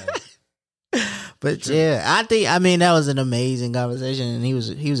 But yeah, I mean that was an amazing conversation, and he was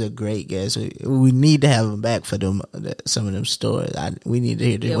a great guest. We need to have him back for some of them stories. We need to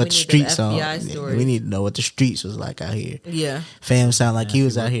hear what the streets on. We need to know what the streets was like out here. Yeah, Fam sound like he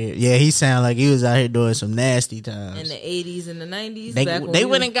was out here. Yeah, he sounded like he was out here doing some nasty times in the 80s and the 90s. They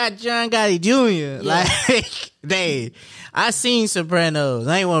went and got John Gotti Jr. Like I seen Sopranos.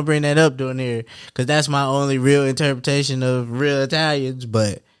 I ain't want to bring that up doing here because that's my only real interpretation of real Italians.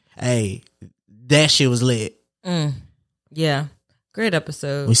 But hey, that shit was lit. Yeah, great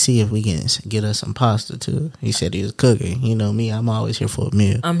episode. We see if we can get us some pasta too. He said he was cooking. You know me, I'm always here for a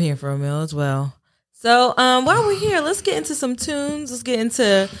meal. I'm here for a meal as well. So while we're here, let's get into some tunes. Let's get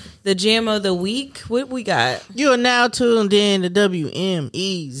into the jam of the week. What we got? You are now tuned in to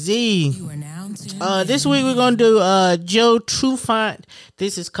WMEZ. You are now tuned This week we're gonna do Joe Trufant.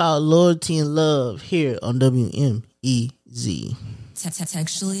 This is called Loyalty and Love here on WMEZ.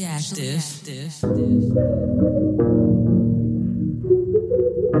 Textually active.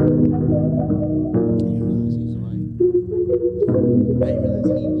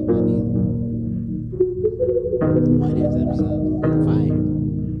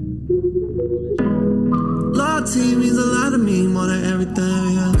 Loyalty means a lot to me, more than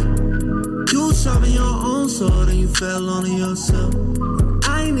everything else. You sharpen your own sword and you fell on yourself.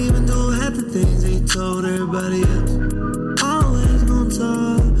 I ain't even do half the things they told everybody else. Always gonna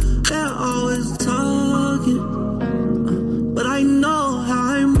talk, they're always talking. But I know how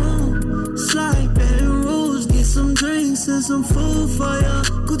I move. Slide Baton Rouge, get some drinks and some food for ya.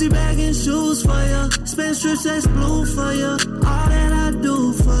 Gucci bag and shoes for ya. Spend strips that's blue for ya. All that I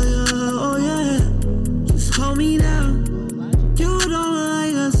do for ya, oh yeah. Just hold me down. You don't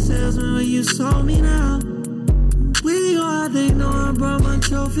like a salesman when you saw me now. We go out, they know I brought my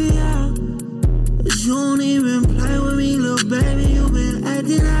trophy out. But you don't even play with me, little baby, you been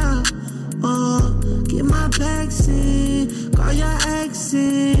acting out. Oh, get my backs in, call your ex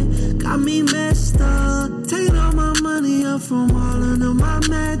in. Got me messed up, taking all my money up from all under my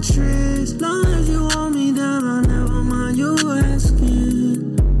mattress. Long as you hold me down, I'll never mind you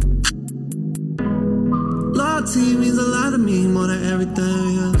asking. Loyalty means a lot to me, more than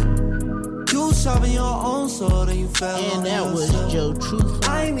everything else. You sharpen your own sword and you fell on And that was yourself. Joe Trufant.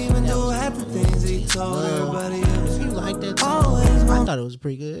 I ain't even do half the things he told everybody else. You like that Always song? I gonna- thought it was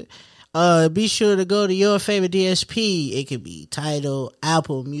pretty good. Be sure to go to your favorite DSP. It could be Tidal,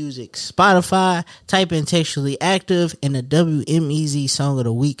 Apple Music, Spotify. Type in Textually Active, and the WMEZ Song of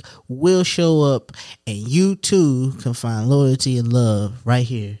the Week will show up, and you too can find Loyalty and Love right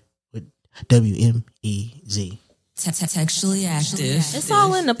here with WMEZ. Textually active. It's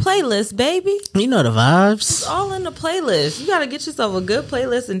all in the playlist, baby. You know the vibes. It's all in the playlist. You got to get yourself a good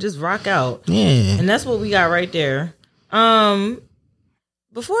playlist and just rock out. Yeah. And that's what we got right there.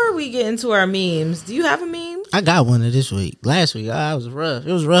 Before we get into our memes, do you have a meme? I got one of this week. Last week, I was rough.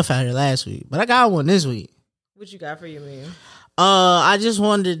 It was rough out here last week, but I got one this week. What you got for your meme? I just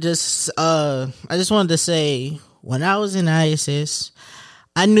wanted to say, when I was in ISS,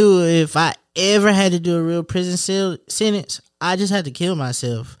 I knew if I ever had to do a real prison sentence, I just had to kill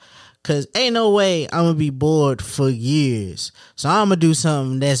myself. Cause ain't no way I'm gonna be bored for years. So I'm gonna do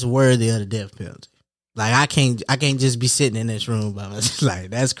something that's worthy of the death penalty. Like I can't just be sitting in this room by myself. Like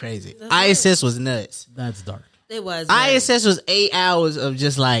that's crazy. ISS was nuts. that's dark. It was. ISS was 8 hours of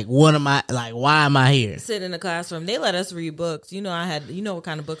just like, why am I here? Sit in the classroom. They let us read books. You know, what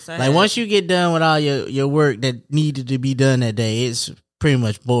kind of books I had. Like once you get done with all your work that needed to be done that day, it's pretty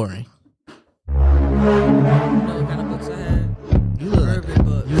much boring. You know what kind of books I had? You look Urban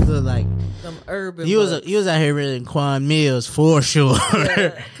books. You look like Some urban you books. was out here reading Quan Mills for sure.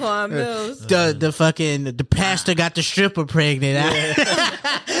 Quan Mills. the pastor got the stripper pregnant.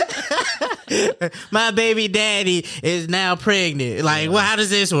 My baby daddy is now pregnant. Like, well, how does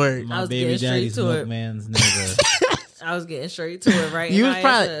this work? I My was baby getting daddy's straight to it. milkman's nigga. I was getting straight to it right You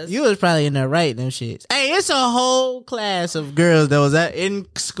in was probably in there writing them shits. Hey, it's a whole class of girls that was in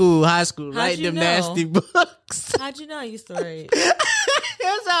school, high school, How'd writing you them know? nasty books. How'd you know I used to write?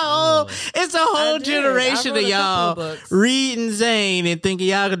 It's a whole I did. generation I of wrote a y'all couple of books. reading Zane and thinking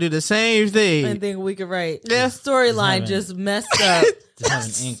y'all could do the same thing. And think we could write. Yeah. The storyline Just just messed up. Just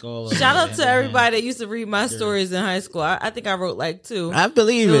having ink all over. Shout out it. to everybody that used to read my stories in high school. I think I wrote like 2. I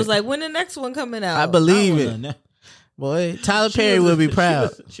believe It it. was like, when the next one coming out? I believe I it. wanna know. Boy, Tyler Perry will be proud.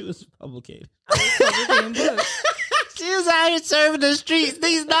 She was publicated. Publishing books. She was out here serving the streets.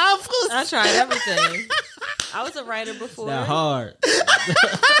 These novels. I tried everything. I was a writer before. That hard.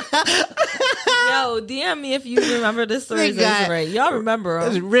 Yo, DM me if you remember this story. Nigga, Right. Y'all remember I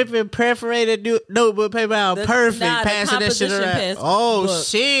was them. ripping perforated notebook paper out perfect, Nah, the passing that shit composition around. book.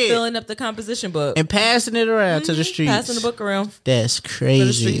 Shit. Filling up the composition book. And passing it around to the streets. Passing the book around That's for the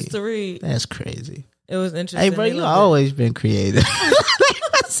crazy. streets to read. That's crazy. It was interesting. Hey, bro, They you loved it. always been creative.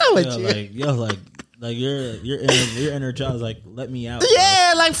 What's up with you? Like your inner child's like, let me out.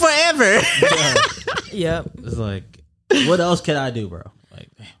 Yeah, like forever. Yep. It's like, what else can I do, bro? Like,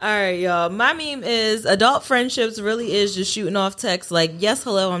 All right, y'all. My meme is adult friendships really is just shooting off texts like, yes,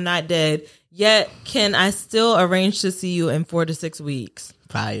 hello, I'm not dead. Yet, can I still arrange to see you in 4 to 6 weeks?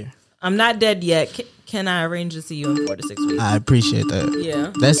 Fire. I'm not dead yet. Can I arrange to see you in 4 to 6 weeks? I appreciate that.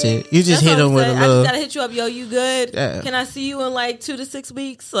 Yeah. That's it. You just That's hit all them I'm with a saying. I little. just gotta hit you up. Yo, you good? Yeah. Can I see you in like 2 to 6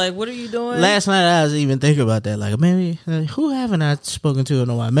 weeks? Like, what are you doing? Last night I was even thinking about that. Like, maybe who haven't I spoken to in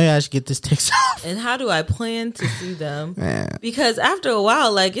a while? Maybe I should get this text off. And how do I plan to see them? Yeah. Because after a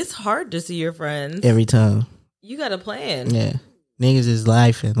while, like, it's hard to see your friends. Every time. You got to plan. Yeah. Niggas is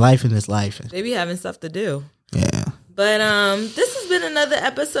life and is life. They be having stuff to do. Yeah. But this has been another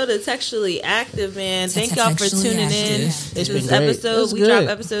episode of Textually Active, man. Thank y'all for Textually tuning in Active. to It's this been great. episode. It's We good. drop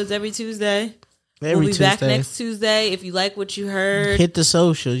episodes every Tuesday. Every We'll be Tuesday. back next Tuesday. If you like what you heard, Hit the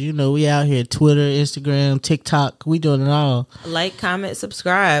socials. You know, we out here. Twitter, Instagram, TikTok. We doing it all. like, comment,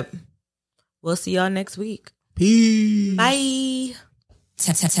 subscribe. We'll see y'all next week. Peace. Bye.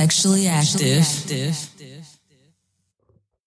 Textually active.